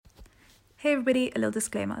Hey everybody, a little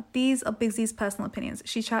disclaimer. These are Big Z's personal opinions.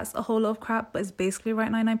 She chats a whole lot of crap, but is basically right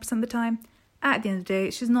 99% of the time. At the end of the day,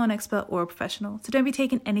 she's not an expert or a professional, so don't be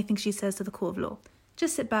taking anything she says to the court of law.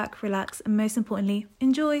 Just sit back, relax, and most importantly,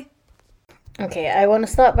 enjoy. Okay, I want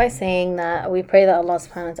to start by saying that we pray that Allah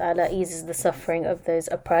subhanahu wa ta'ala eases the suffering of those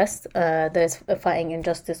oppressed, those fighting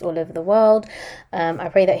injustice all over the world. I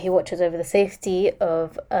pray that He watches over the safety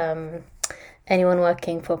of anyone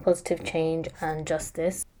working for positive change and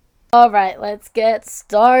justice. Alright, let's get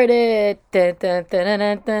started. Dun, dun, dun, dun,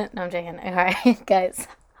 dun, dun. No, I'm joking. Alright, guys.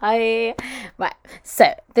 Hi. Right,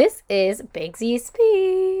 so this is Big Z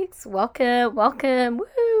Speaks. Welcome. Woo,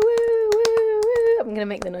 woo, woo. I'm gonna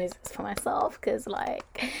make the noises for myself because,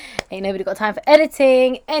 ain't nobody got time for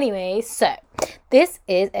editing. Anyway, so this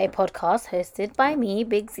is a podcast hosted by me,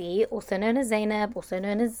 Big Z, also known as Zainab,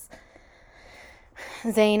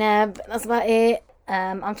 That's about it.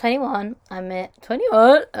 I'm 21. I'm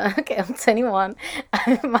 21. Okay, I'm 21.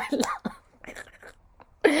 I'm in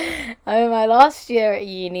my last year at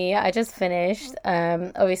uni. I just finished.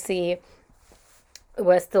 Obviously,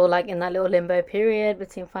 we're still in that little limbo period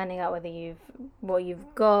between finding out what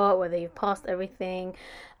you've got, whether you've passed everything.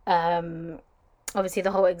 Obviously,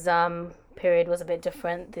 the whole exam period was a bit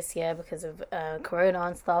different this year because of corona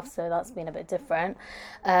and stuff, so that's been a bit different.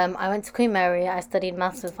 I went to Queen Mary. I studied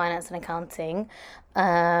maths with finance and accounting.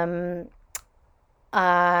 There's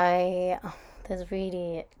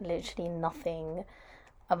really literally nothing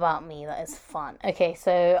about me that is fun. Okay,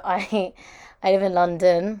 so I live in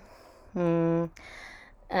London. My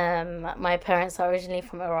parents are originally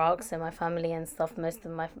from Iraq, so my family and stuff, most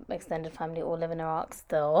of my extended family all live in Iraq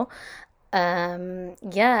still.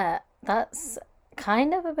 Yeah, that's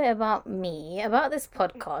kind of a bit about me, about this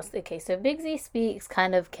podcast. Okay, so Big Z Speaks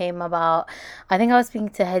kind of came about. I think I was speaking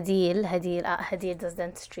to Hadil at Hadil Does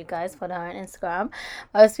Dentistry, guys, follow her on Instagram.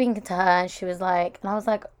 I was speaking to her and she was like, and I was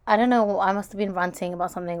like, I don't know, I must have been ranting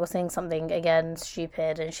about something or saying something again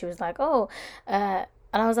stupid, and she was like, and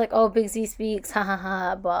I was like, oh, Big Z Speaks, ha ha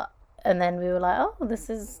ha, and then we were like, oh, this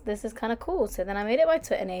is kind of cool. So then I made it my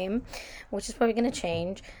Twitter name, which is probably going to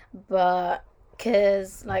change, but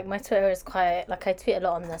because my Twitter is quite, I tweet a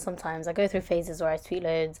lot on there sometimes. I go through phases where I tweet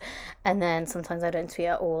loads and then sometimes I don't tweet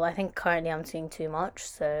at all. I think currently I'm tweeting too much,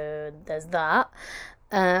 so there's that.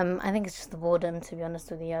 I think it's just the boredom, to be honest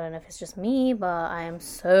with you. I don't know if it's just me, but I am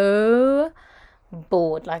so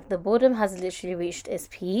bored. The boredom has literally reached its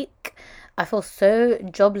peak. I feel so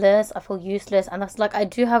jobless, I feel useless, and that's I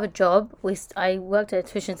do have a job. I worked at a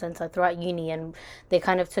tuition centre throughout uni, and they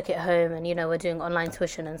kind of took it home, and we're doing online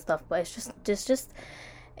tuition and stuff, but it's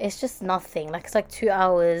just nothing. It's 2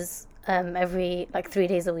 hours every 3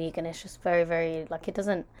 days a week, and it's just very, very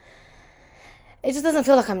it just doesn't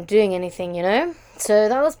feel like I'm doing anything, So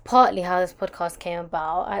that was partly how this podcast came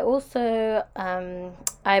about. I also,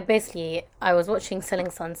 I was watching Selling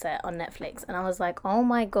Sunset on Netflix, and I was like, oh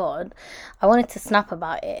my God, I wanted to snap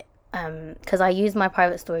about it. Because I use my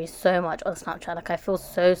private stories so much on Snapchat. I feel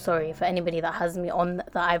so sorry for anybody that has me on,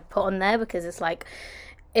 that I've put on there, because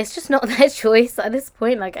it's just not their choice at this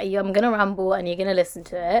point. I'm gonna ramble and you're gonna listen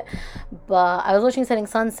to it. But I was watching Selling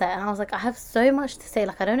Sunset and I was like, I have so much to say.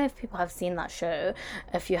 I don't know if people have seen that show.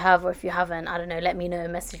 If you have or if you haven't, I don't know, let me know,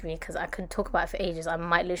 message me, because I could talk about it for ages. I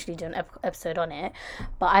might literally do an episode on it.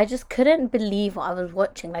 But I just couldn't believe what I was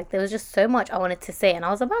watching. There was just so much I wanted to say, and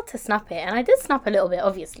I was about to snap it, and I did snap a little bit,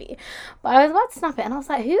 obviously, but I was about to snap it and I was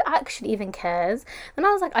like, who actually even cares? And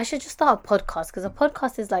I was like, I should just start a podcast, because a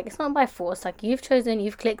podcast is it's not by force. You've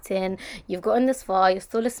clicked in, you've gotten this far, you're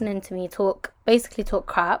still listening to me basically talk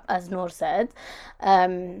crap, as Noor said.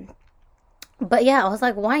 But yeah, I was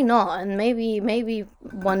like, why not? And maybe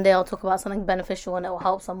one day I'll talk about something beneficial and it will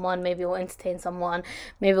help someone. Maybe it will entertain someone.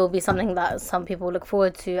 Maybe it will be something that some people look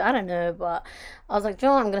forward to. I don't know. But I was like, do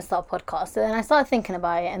you know what? I'm going to start a podcast. So then I started thinking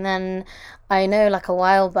about it. And then I know a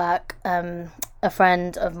while back, a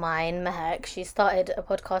friend of mine, Mehek, she started a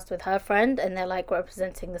podcast with her friend, and they're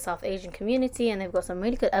representing the South Asian community, and they've got some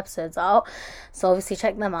really good episodes out, so obviously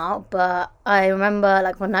check them out. But I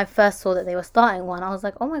remember when I first saw that they were starting one, I was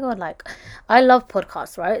like, oh my God, I love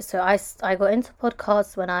podcasts, right? So I got into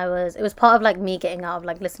podcasts when it was part of me getting out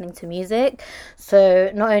of listening to music. So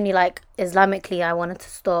not only Islamically I wanted to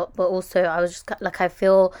stop, but also I was just I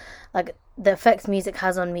feel the effects music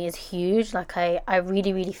has on me is huge. I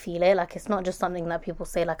really, really feel it. It's not just something that people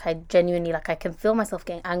say. I genuinely, I can feel myself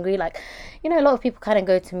getting angry. A lot of people kind of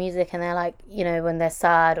go to music and they're when they're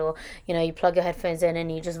sad, or you plug your headphones in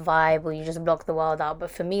and you just vibe, or you just block the world out. But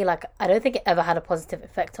for me, I don't think it ever had a positive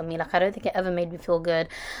effect on me. I don't think it ever made me feel good.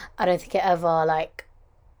 I don't think it ever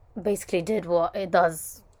basically did what it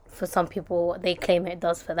does for some people. They claim it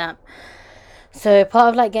does for them. So part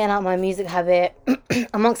of like getting out my music habit,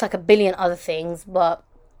 amongst like a billion other things, but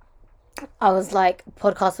I was like,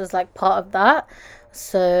 podcast was like part of that.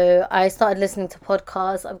 So I started listening to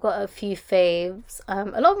podcasts. I've got a few faves. A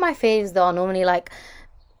lot of my faves though are normally like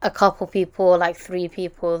a couple people, like 3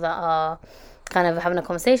 people that are kind of having a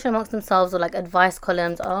conversation amongst themselves, or like advice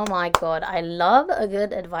columns. Oh my god, I love a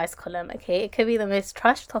good advice column. Okay, it could be the most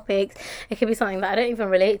trash topics, it could be something that I don't even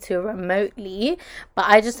relate to remotely, but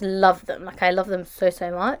I just love them. Like, I love them so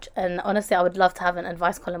much, and honestly I would love to have an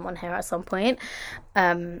advice column on here at some point.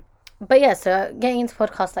 But yeah, so getting into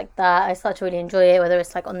podcasts like that, I start to really enjoy it, whether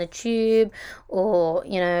it's like on the tube, or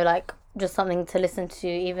you know, like just something to listen to,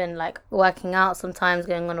 even like working out, sometimes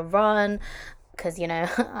going on a run, because you know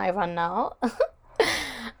I run now.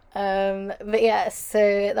 But yeah,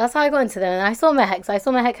 so that's how I got into them. And I saw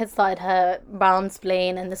Mehek had started her brown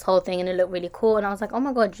splain and this whole thing, and it looked really cool, and I was like, oh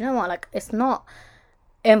my god, you know what, like, it's not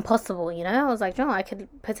impossible, you know. I was like, you know, I could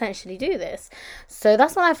potentially do this. So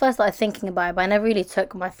that's when I first started thinking about it, but I never really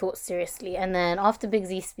took my thoughts seriously. And then after Big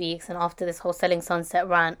Z Speaks, and after this whole Selling Sunset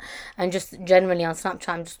rant, and just generally on Snapchat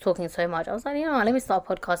I'm just talking so much, I was like, you know what, let me start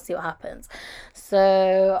a podcast, see what happens.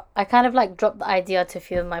 So I kind of like dropped the idea to a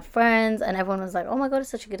few of my friends, and everyone was like, oh my god,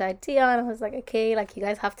 it's such a good idea. And I was like, okay, like, you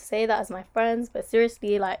guys have to say that as my friends, but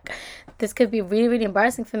seriously, like, this could be really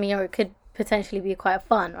embarrassing for me, or it could potentially be quite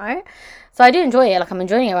fun, right? So I do enjoy it. Like, I'm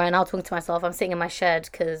enjoying it right now, talking to myself. I'm sitting in my shed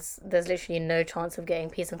because there's literally no chance of getting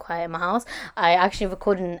peace and quiet in my house. I actually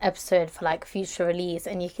recorded an episode for like future release,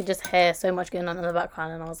 and you could just hear so much going on in the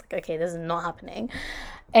background, and I was like, okay, this is not happening.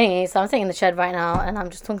 Anyway, so I'm sitting in the shed right now, and I'm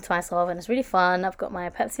just talking to myself, and it's really fun. I've got my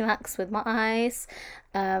Pepsi Max with my ice.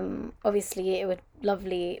 Obviously it would be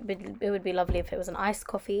lovely if it was an iced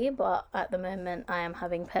coffee, but at the moment I am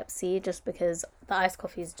having Pepsi, just because the iced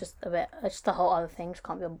coffee is just a whole other thing. Just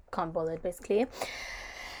can't be bothered, basically.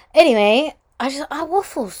 Anyway, I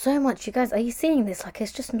waffle so much, you guys. Are you seeing this? Like,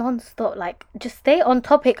 it's just non-stop. Like, just stay on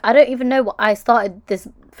topic. I don't even know what I started this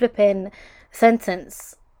flipping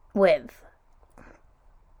sentence with.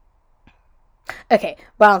 Okay,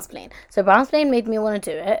 brown splain. So brown splain made me want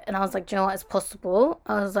to do it, and I was like, do you know what, it's possible.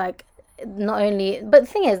 I was like, not only, but the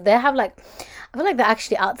thing is, I feel like they're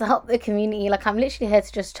actually out to help the community. Like, I'm literally here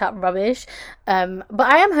to just chat rubbish, but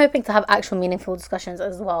I am hoping to have actual meaningful discussions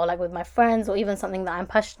as well, like with my friends, or even something that I'm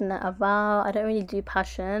passionate about. I don't really do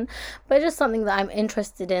passion, but just something that I'm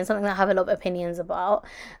interested in, something that I have a lot of opinions about.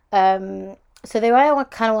 So the way I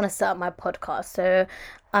kind of want to set up my podcast, so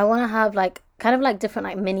I want to have like kind of like different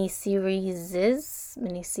like mini series.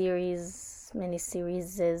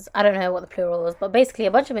 I don't know what the plural is, but basically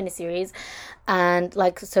a bunch of mini series. And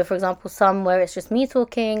like, so for example, some where it's just me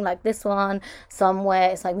talking, like this one. Some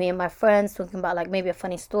where it's like me and my friends talking about like maybe a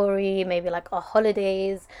funny story, maybe like our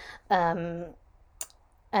holidays. And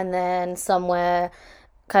then somewhere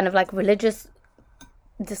kind of like religious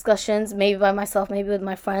discussions, maybe by myself, maybe with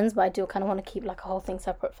my friends, but I do kind of want to keep like a whole thing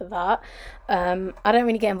separate for that. I don't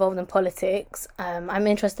really get involved in politics. I'm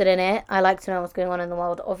interested in it. I like to know what's going on in the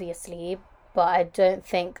world, obviously, but I don't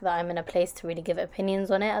think that I'm in a place to really give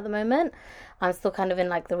opinions on it at the moment. I'm still kind of in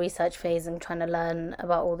like the research phase and trying to learn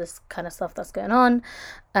about all this kind of stuff that's going on.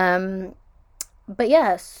 But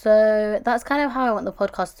yeah, so that's kind of how I want the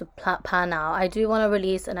podcast to pan out. I do want to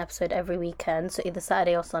release an episode every weekend, so either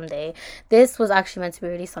Saturday or Sunday. This was actually meant to be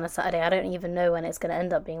released on a Saturday. I don't even know when it's going to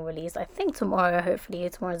end up being released. I think tomorrow, hopefully.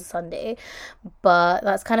 Tomorrow's a Sunday. But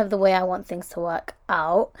that's kind of the way I want things to work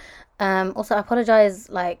out. Also, I apologize,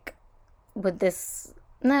 like, with this...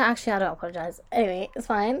 No, actually, I don't apologize. Anyway, it's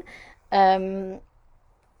fine. Yeah.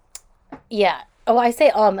 Oh, I say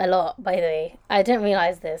a lot, by the way. I didn't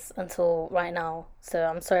realise this until right now, so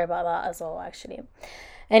I'm sorry about that as well, actually.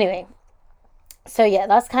 Anyway, so yeah,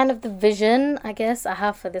 that's kind of the vision, I guess, I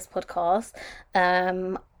have for this podcast.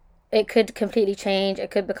 It could completely change. It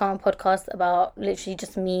could become a podcast about literally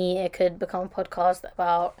just me. It could become a podcast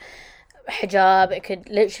about hijab. It could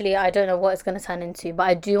literally, I don't know what it's going to turn into, but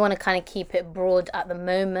I do want to kind of keep it broad at the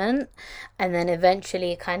moment, and then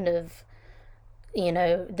eventually kind of, you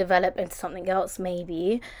know, develop into something else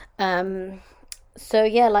maybe. So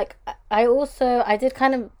yeah, like I did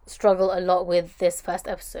kind of struggle a lot with this first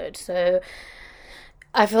episode. So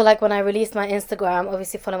I feel like when I released my Instagram,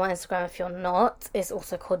 obviously follow my Instagram if you're not, it's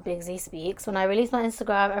also called Big Z Speaks. When I released my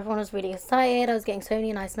Instagram, everyone was really excited. I was getting so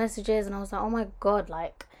many nice messages, and I was like, oh my god,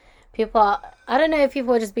 like, I don't know if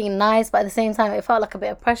people were just being nice, but at the same time it felt like a bit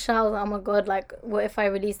of pressure. I was like, oh my god, like, what if I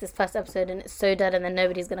release this first episode and it's so dead and then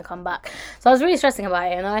nobody's gonna come back? So I was really stressing about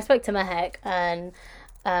it, and then I spoke to Mehek, and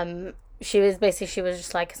she was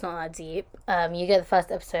just like, it's not that deep. You get the first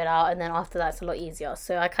episode out, and then after that it's a lot easier.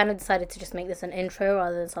 So I kind of decided to just make this an intro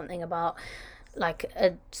rather than something about like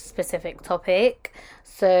a specific topic.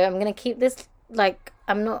 So I'm gonna keep this like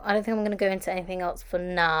I don't think I'm gonna go into anything else for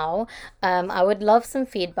now. I would love some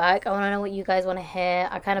feedback. I want to know what you guys want to hear.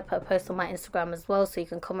 I kind of put a post on my Instagram as well, so you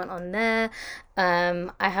can comment on there. I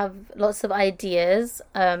have lots of ideas.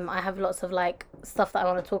 I have lots of like stuff that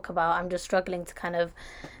I want to talk about. I'm just struggling to kind of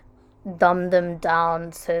dumb them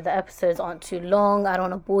down so the episodes aren't too long. I don't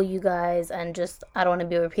want to bore you guys, and just I don't want to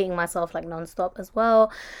be repeating myself like non-stop as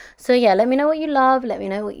well. So yeah, let me know what you love, let me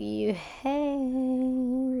know what you hate,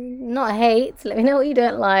 let me know what you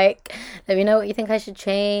don't like, let me know what you think I should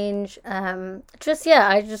change. I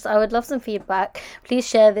would love some feedback. Please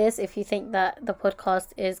share this if you think that the podcast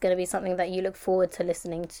is going to be something that you look forward to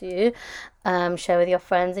listening to. Share with your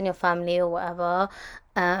friends and your family or whatever.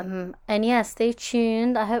 And yeah, stay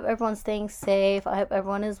tuned. I hope everyone's staying safe. I hope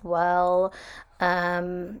everyone is well.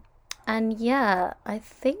 And yeah, I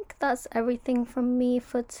think that's everything from me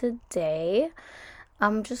for today.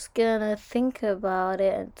 I'm just gonna think about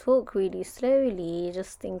it and talk really slowly,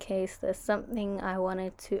 just in case there's something I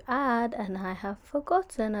wanted to add and I have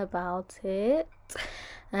forgotten about it.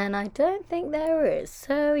 And I don't think there is.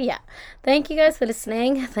 So yeah, thank you guys for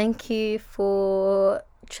listening. Thank you for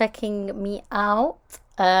checking me out.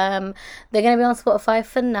 They're going to be on Spotify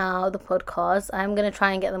for now, the podcast. I'm going to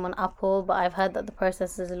try and get them on Apple, but I've heard that the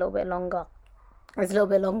process is a little bit longer.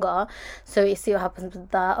 So you see what happens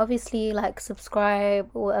with that. Obviously, like, subscribe,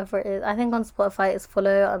 whatever it is. I think on Spotify it's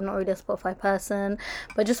follow. I'm not really a Spotify person,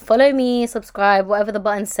 but just follow me, subscribe, whatever the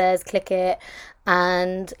button says, click it.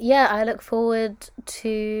 And yeah, I look forward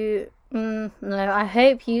to I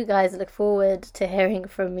hope you guys look forward to hearing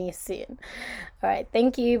from me soon. All right,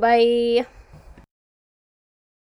 thank you, bye.